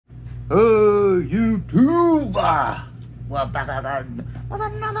Oh, YouTube! We're back again with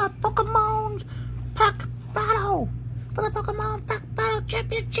another Pokémon Pack Battle for the Pokemon Pack Battle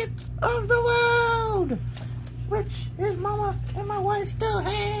Championship of the World, which his mama and my wife still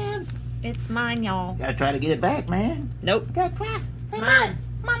have. It's mine, y'all. Gotta try to get it back, man. Nope. Gotta try. It's mine.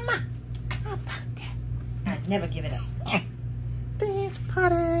 Mama. I'd never give it up. Dance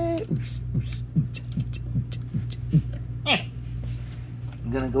party.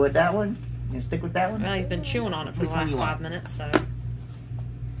 You gonna go with that one? You gonna stick with that one? Well, he's been chewing on it for the last 5 minutes, so.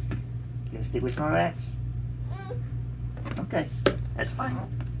 You gonna stick with Snorlax? Okay, that's fine.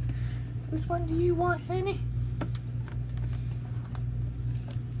 Which one do you want, honey?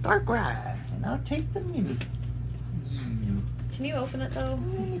 Dark Ride, and I'll take the Mimic. Can you open it, though?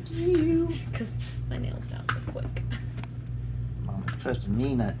 Mimic you. Because my nail's down so quick. Mama trusted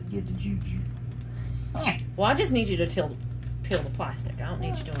me not to get the juju. Well, I just need you to peel the plastic. I don't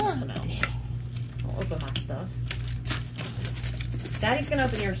need you doing nothing else. I'll open my stuff. Daddy's gonna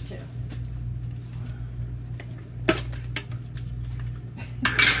open yours too.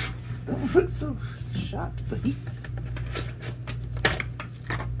 Don't look so shocked, buddy.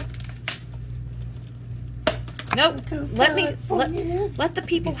 Nope. Let the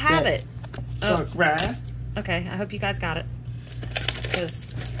people have it. Dark Ride. Okay, I hope you guys got it. Because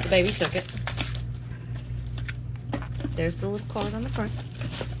the baby took it. There's the little card on the front.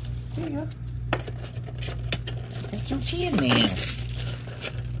 There you go. That's your chin now.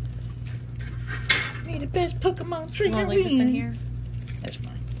 Be the best Pokemon trainer. You want to leave this in here? That's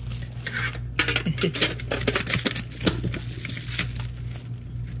mine.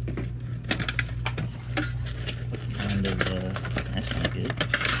 That's not good.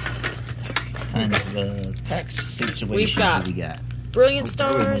 Kind of pack situation We've got we got. Brilliant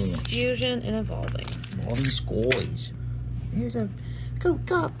Stars, Fusion, and Evolving. All these scoys. Here's a code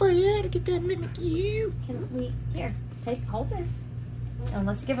card for you to get that Mimic you. Can we, here, hold this. And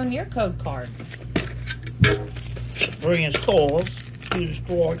let's give him your code card. Brilliant Stars to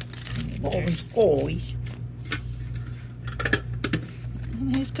destroy all these scoys.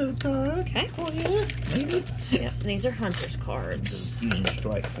 And here's code card. Okay. For you, maybe. Yep, these are Hunter's cards. Fusion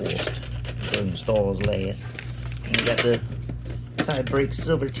Strike first. Brilliant Stars last. And we got the tie-break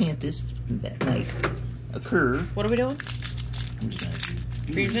Silver Tempest that might occur. What are we doing? I'm just gonna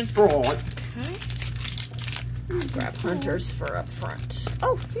do Fusion. Strike. Okay. Grab Hunter's for up front.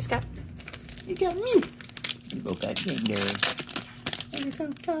 Oh, he's got. You got Mew. You both got Gengar. And a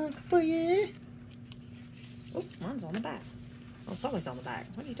code card for you. Oh, mine's on the back. Oh, it's always on the back.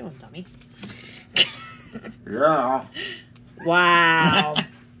 What are you doing, dummy? Yeah. Wow.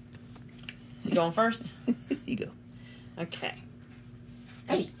 You going first? You go. Okay.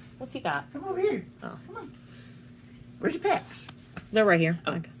 Hey, What's he got? come over here. Oh. Come on. Where's your packs? They're right here.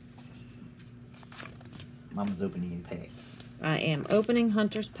 Oh. Mama's opening your packs. I am opening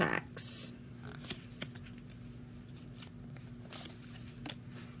Hunter's packs.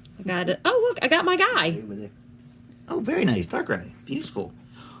 I got it. Oh, look, I got my guy. Over there. Oh, very nice. Darkrai. Beautiful.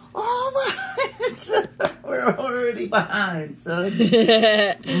 All right. We're already behind, son.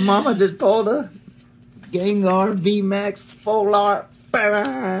 Mama just pulled a Gengar VMAX Full Art.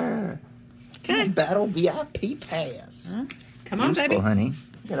 Okay. Battle VIP Pass. Huh? Come on, Beautiful, baby. honey.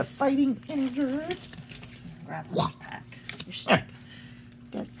 Got a fighting endurance. Grab one pack. You're stuck.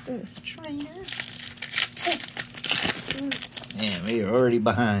 Got the trainer. Man, we are already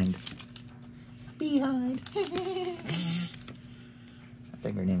behind. Behind. I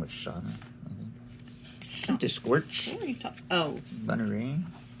think her name was Shauna. Scented Squirch. What are you talking? Oh. Bunnering.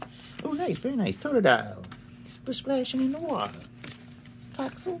 Oh, nice. Very nice. Totodile. Splashing in the water.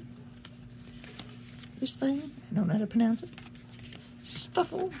 Toxel. This thing. I don't know how to pronounce it.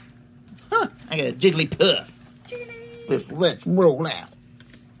 Stuffle. Huh. I got a Jigglypuff. With Let's Roll Out.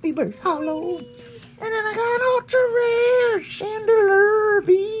 Reverse Hollow. And then I got an ultra rare Chandelier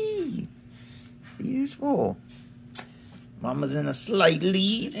V. Beautiful. Mama's in a slight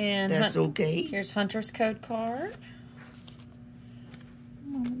lead. And that's okay. Here's Hunter's code card.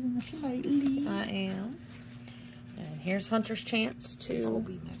 Mama's in a slight lead. I am. And here's Hunter's chance to. All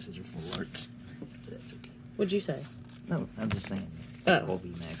B-Maxes are full arts. But that's okay. What'd you say? No, I'm just saying. Oh. All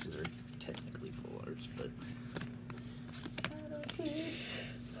B-Maxes are technically full arts, but.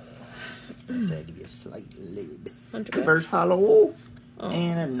 I said give you a slight lid. Hunter Reverse Hollow. Oh.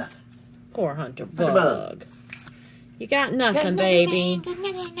 And another. Poor Hunter Hunter Bug. You got nothing, baby. Got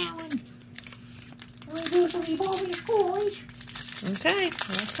nothing on that one. We're going to do some evolving scoys. Okay,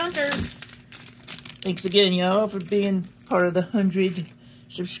 that's Hunter's. Thanks again, y'all, for being part of the 100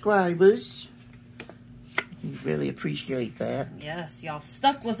 subscribers. We really appreciate that. Yes, y'all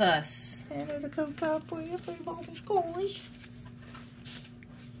stuck with us. And there's a code card for you for Evolving Scores.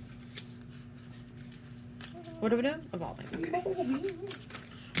 What are we doing? Evolving. Okay.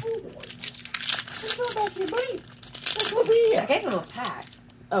 I gave him a pack.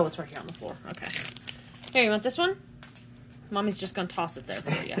 Oh, it's right here on the floor. Okay. Here, you want this one? Mommy's just going to toss it there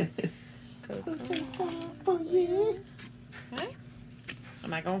for you. Okay.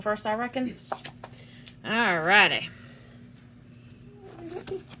 Am I going first, I reckon? Alrighty.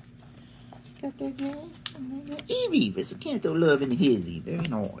 Got that guy. Eevee with some Canto Love in the hizzy. Very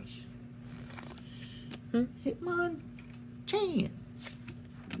nice. Hitmonchan.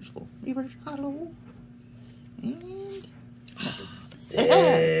 Useful. Reverse hollow. And nothing.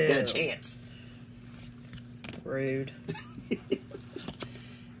 Got a chance. Rude.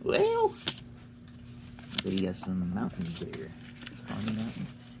 Well, we got some mountains there. Stormy mountains.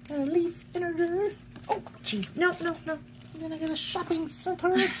 Got a leaf energer. Oh, jeez. No. And then I got a shopping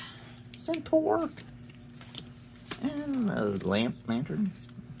center. Centaur. And a lantern.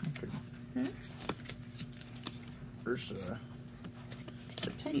 There's a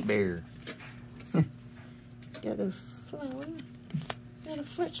teddy bear. Got a flower. Got a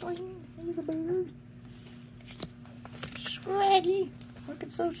fletchling. He's a bird. Scraggy. Looking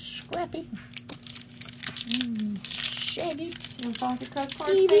so scrappy. Shaggy. You want to follow the code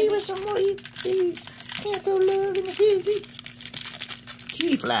card, Eevee with some more Eevee. Canto Love in the hizzy.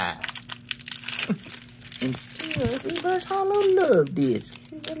 Cutie fly. And reverse hollow love disc.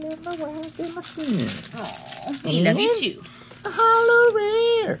 I love my wife and my son. Aww. We love you too. A hollow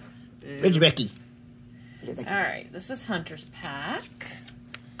rare. Where's Becky? Alright, this is Hunter's pack.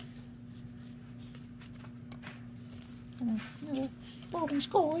 Evolving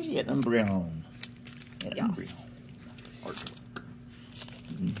Scores. Yeah, Umbreon. Yeah. Umbreon. Artwork.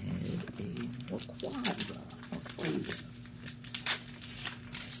 We have a Quadra.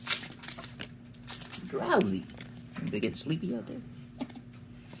 Drowsy. Anybody get sleepy out there?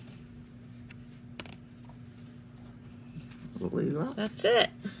 That's it.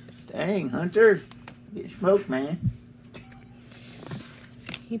 Dang, Hunter. Get smoked, man.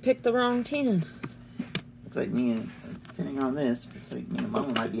 You picked the wrong 10. Looks like me and, depending on this, looks like me and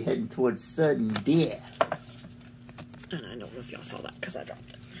Mama might be heading towards sudden death. And I don't know if y'all saw that because I dropped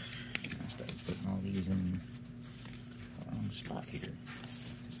it. I started putting all these in the wrong spot here.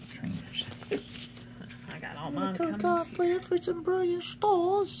 Trainers. I got all mine Code coming. card for you for some brilliant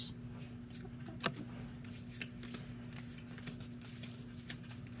stars.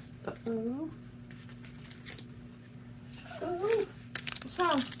 Uh-oh. Uh-oh. What's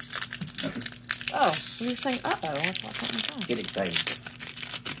wrong? Oh, you were saying uh-oh. I thought something was wrong. Get excited.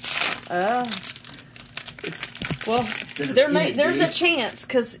 Well, there's a chance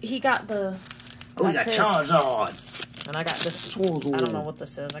because he got the... Oh, we got his. Charizard. And I got this... I don't know what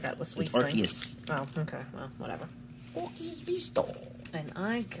this is. I got this leaf thing. Arceus. Oh, okay. Well, whatever. Arceus V-Star. And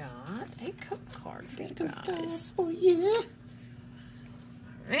I got a code card for you guys. Oh, yeah.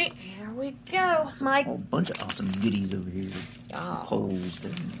 Alright, here we go. A whole bunch of awesome goodies over here. Oh. Poles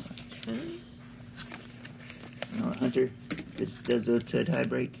and... You know, Hunter, if this does go to a tie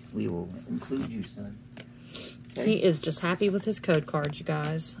break, we will include you, son. Okay? He is just happy with his code cards, you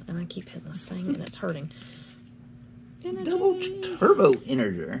guys. And I keep hitting this thing, and it's hurting. Double turbo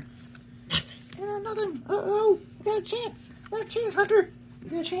integer. Nothing. And nothing. Uh-oh. We got a chance. We got a chance, Hunter. We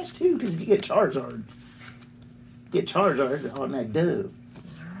got a chance, too, because if you get Charizard, it's an automatic dub.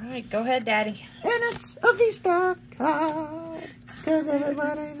 Alright, go ahead, Daddy. And it's a V-Star card, because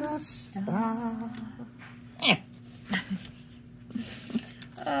everybody's a star.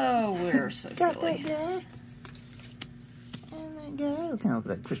 Oh, we're so Got silly. that guy. And that guy. Kind of look like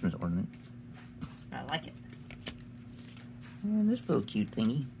that Christmas ornament. I like it. And this little cute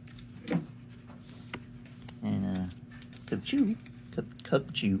thingy. And Cubchoo.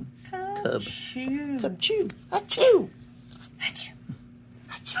 Cubchoo. Cubchoo. Achoo. Achoo.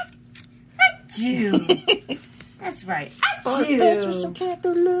 Achoo. Achoo. That's right. Farfetch with some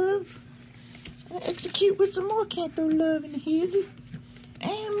Canto Love. And execute with some more Canto Love in the hizzy.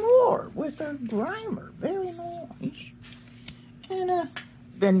 And more with a Grimer. Very nice. And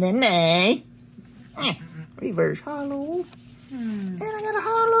the reverse hollow. And I got a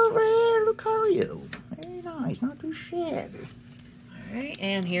hollow rare Lucario. Very nice. Not too shabby. Alright,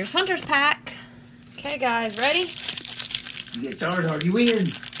 and here's Hunter's pack. Okay, guys, ready? You get Charizard, you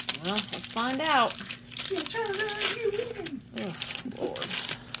win. Well, let's find out. You get Charizard, you win. Oh,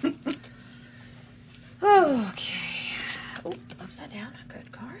 Lord. Okay. Oh, upside down.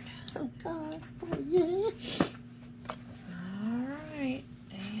 Good card. Oh, God. Oh, yeah. Alright,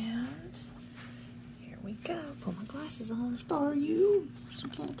 and here we go. glasses on. Star you. Some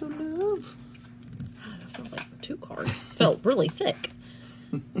Canto Love. I felt like 2 cards. Felt really thick.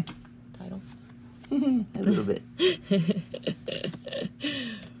 Title. A little bit.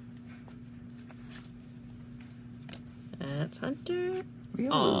 That's Hunter. Really?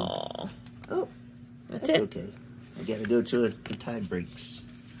 Oh, That's it. okay. I gotta go to the tie breaks.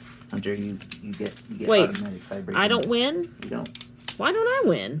 Hunter, you get Wait, automatic tie break. I don't win? You don't. Why don't I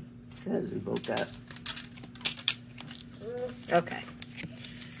win? Because we both got. Okay.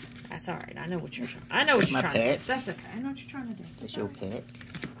 That's alright. I know what you're trying. I know what you're my trying to pack. do. That's okay. I know what you're trying to do. That's your pack.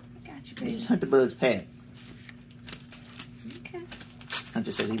 I got you, This baby. is Hunter Bug's pack. Okay.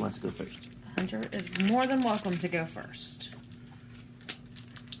 Hunter says he wants to go first. Hunter is more than welcome to go first.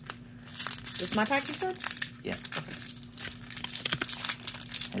 This is my pack, you said? Yeah.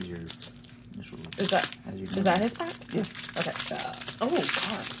 Has your initial. Is that his pack? Yeah. Okay. Oh,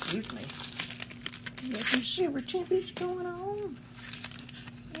 God. Excuse me. You got some silver champions going on.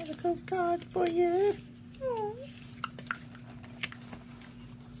 There's a cool card for you. Oh.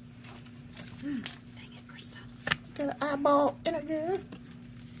 Dang it, Krista. Got an eyeball in a girl.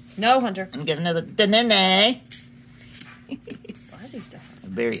 No, Hunter. And got another Danene. Why are these different? A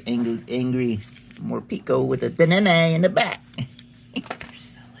very angry Morpico with a Danene in the back. You're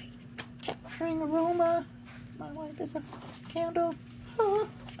silly. Capturing aroma. My wife is a candle. Huh.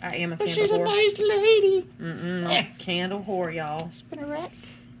 I am a But candle she's a whore. nice lady. Mm-mm. Eh. Candle whore, y'all. Spin a rack.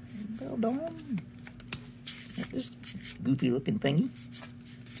 Bell dome. This goofy looking thingy.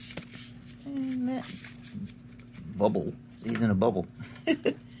 And that bubble. He's in a bubble.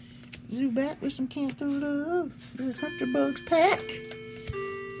 Zoo back with some Canto Love. This is Hunter Bug's pack.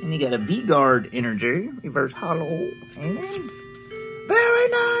 And you got a V-Guard energy. Reverse hollow. And very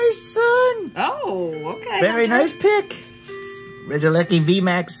nice, son. Oh, okay. Very Hunter. nice pick. Regilecki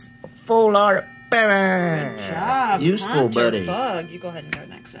VMAX full art. Good job. Useful, Hunter buddy. Bug. You go ahead and go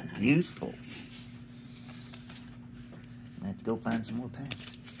next then, honey. Useful. I have to go find some more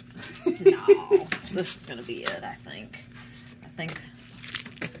packs. No. This is going to be it, I think. I think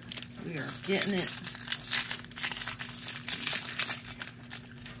we are getting it.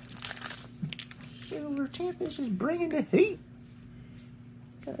 Silver Tempest is bringing the heat.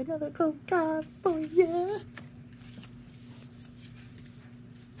 Got another cool card for ya.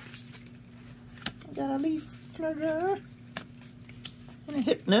 Got a leaf in a jar. And a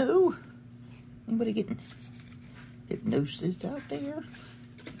hypno. Anybody getting hypnosis out there?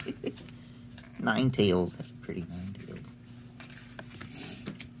 9 tails. That's pretty 9 tails.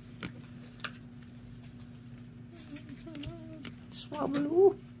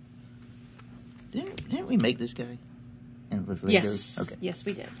 Swablu. Didn't we make this guy? And with Legos? Yes. Okay. Yes,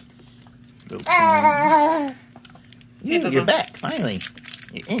 we did. You're back finally.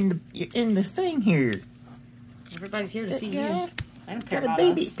 You're in the thing here. Everybody's here to see Yeah. you. I don't care Got a about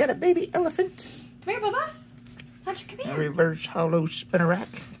baby. us. Got a baby elephant. Come here, Bubba. How'd you come A here? reverse hollow spinner rack.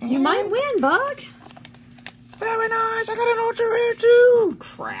 You might win, Bug. Very nice. I got an ultra rare too.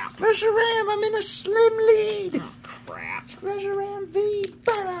 Crap. Treasure Ram. I'm in a slim lead. Oh, crap. Treasure Ram V.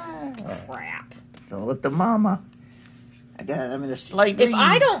 Bye. Crap. It's all up to Mama. I'm in a slight lead. If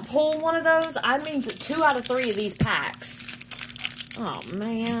I don't pull one of those, I means that 2 out of 3 of these packs. Oh,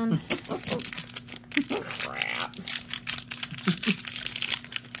 man. Crap.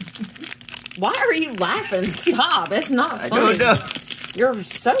 Why are you laughing? Stop. It's not funny. I don't know. You're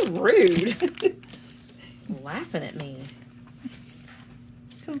so rude. Laughing at me.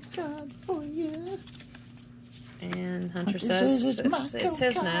 Cool card for you. And Hunter Hunter says says it's my it's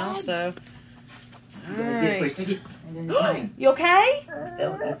his code now, card. so. You gotta get first ticket, and then it's mine. You okay?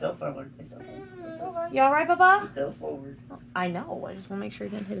 It fell forward. It's okay. It's all right. You alright, Bubba? It fell forward. I know. I just want to make sure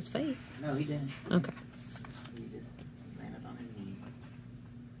he didn't hit his face. No, he didn't. Okay. He just landed on his knee.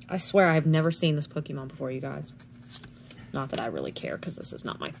 I swear I've never seen this Pokemon before, you guys. Not that I really care, because this is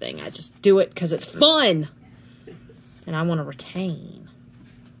not my thing. I just do it because it's fun. And I want to retain.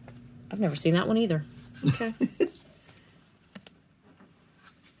 I've never seen that one either. Okay.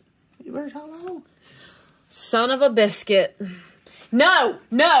 Reverse hollow. Son of a biscuit. No,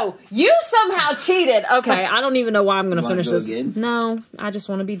 you somehow cheated. Okay, I don't even know why I'm going to finish go this. again? No, I just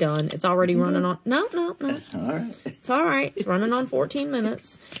want to be done. It's already running on. No. All right. It's all right. It's running on 14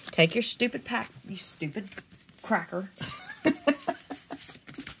 minutes. Take your stupid pack, you stupid cracker.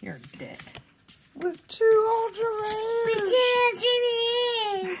 You're a dick. With 2 ultra rares.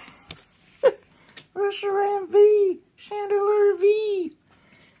 Reshiram V. Chandelier V.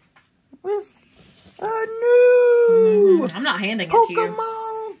 With a new I'm not handing it to you.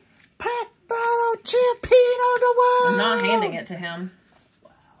 Pokemon pack battle champion of the world. I'm not handing it to him.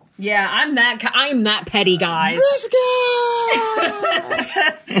 Yeah, I'm that petty, guys. This guy!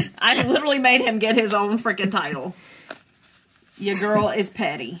 I literally made him get his own freaking title. Your girl is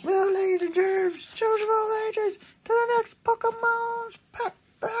petty. Well, ladies and germs, children of all ages, to the next Pokemon's pack.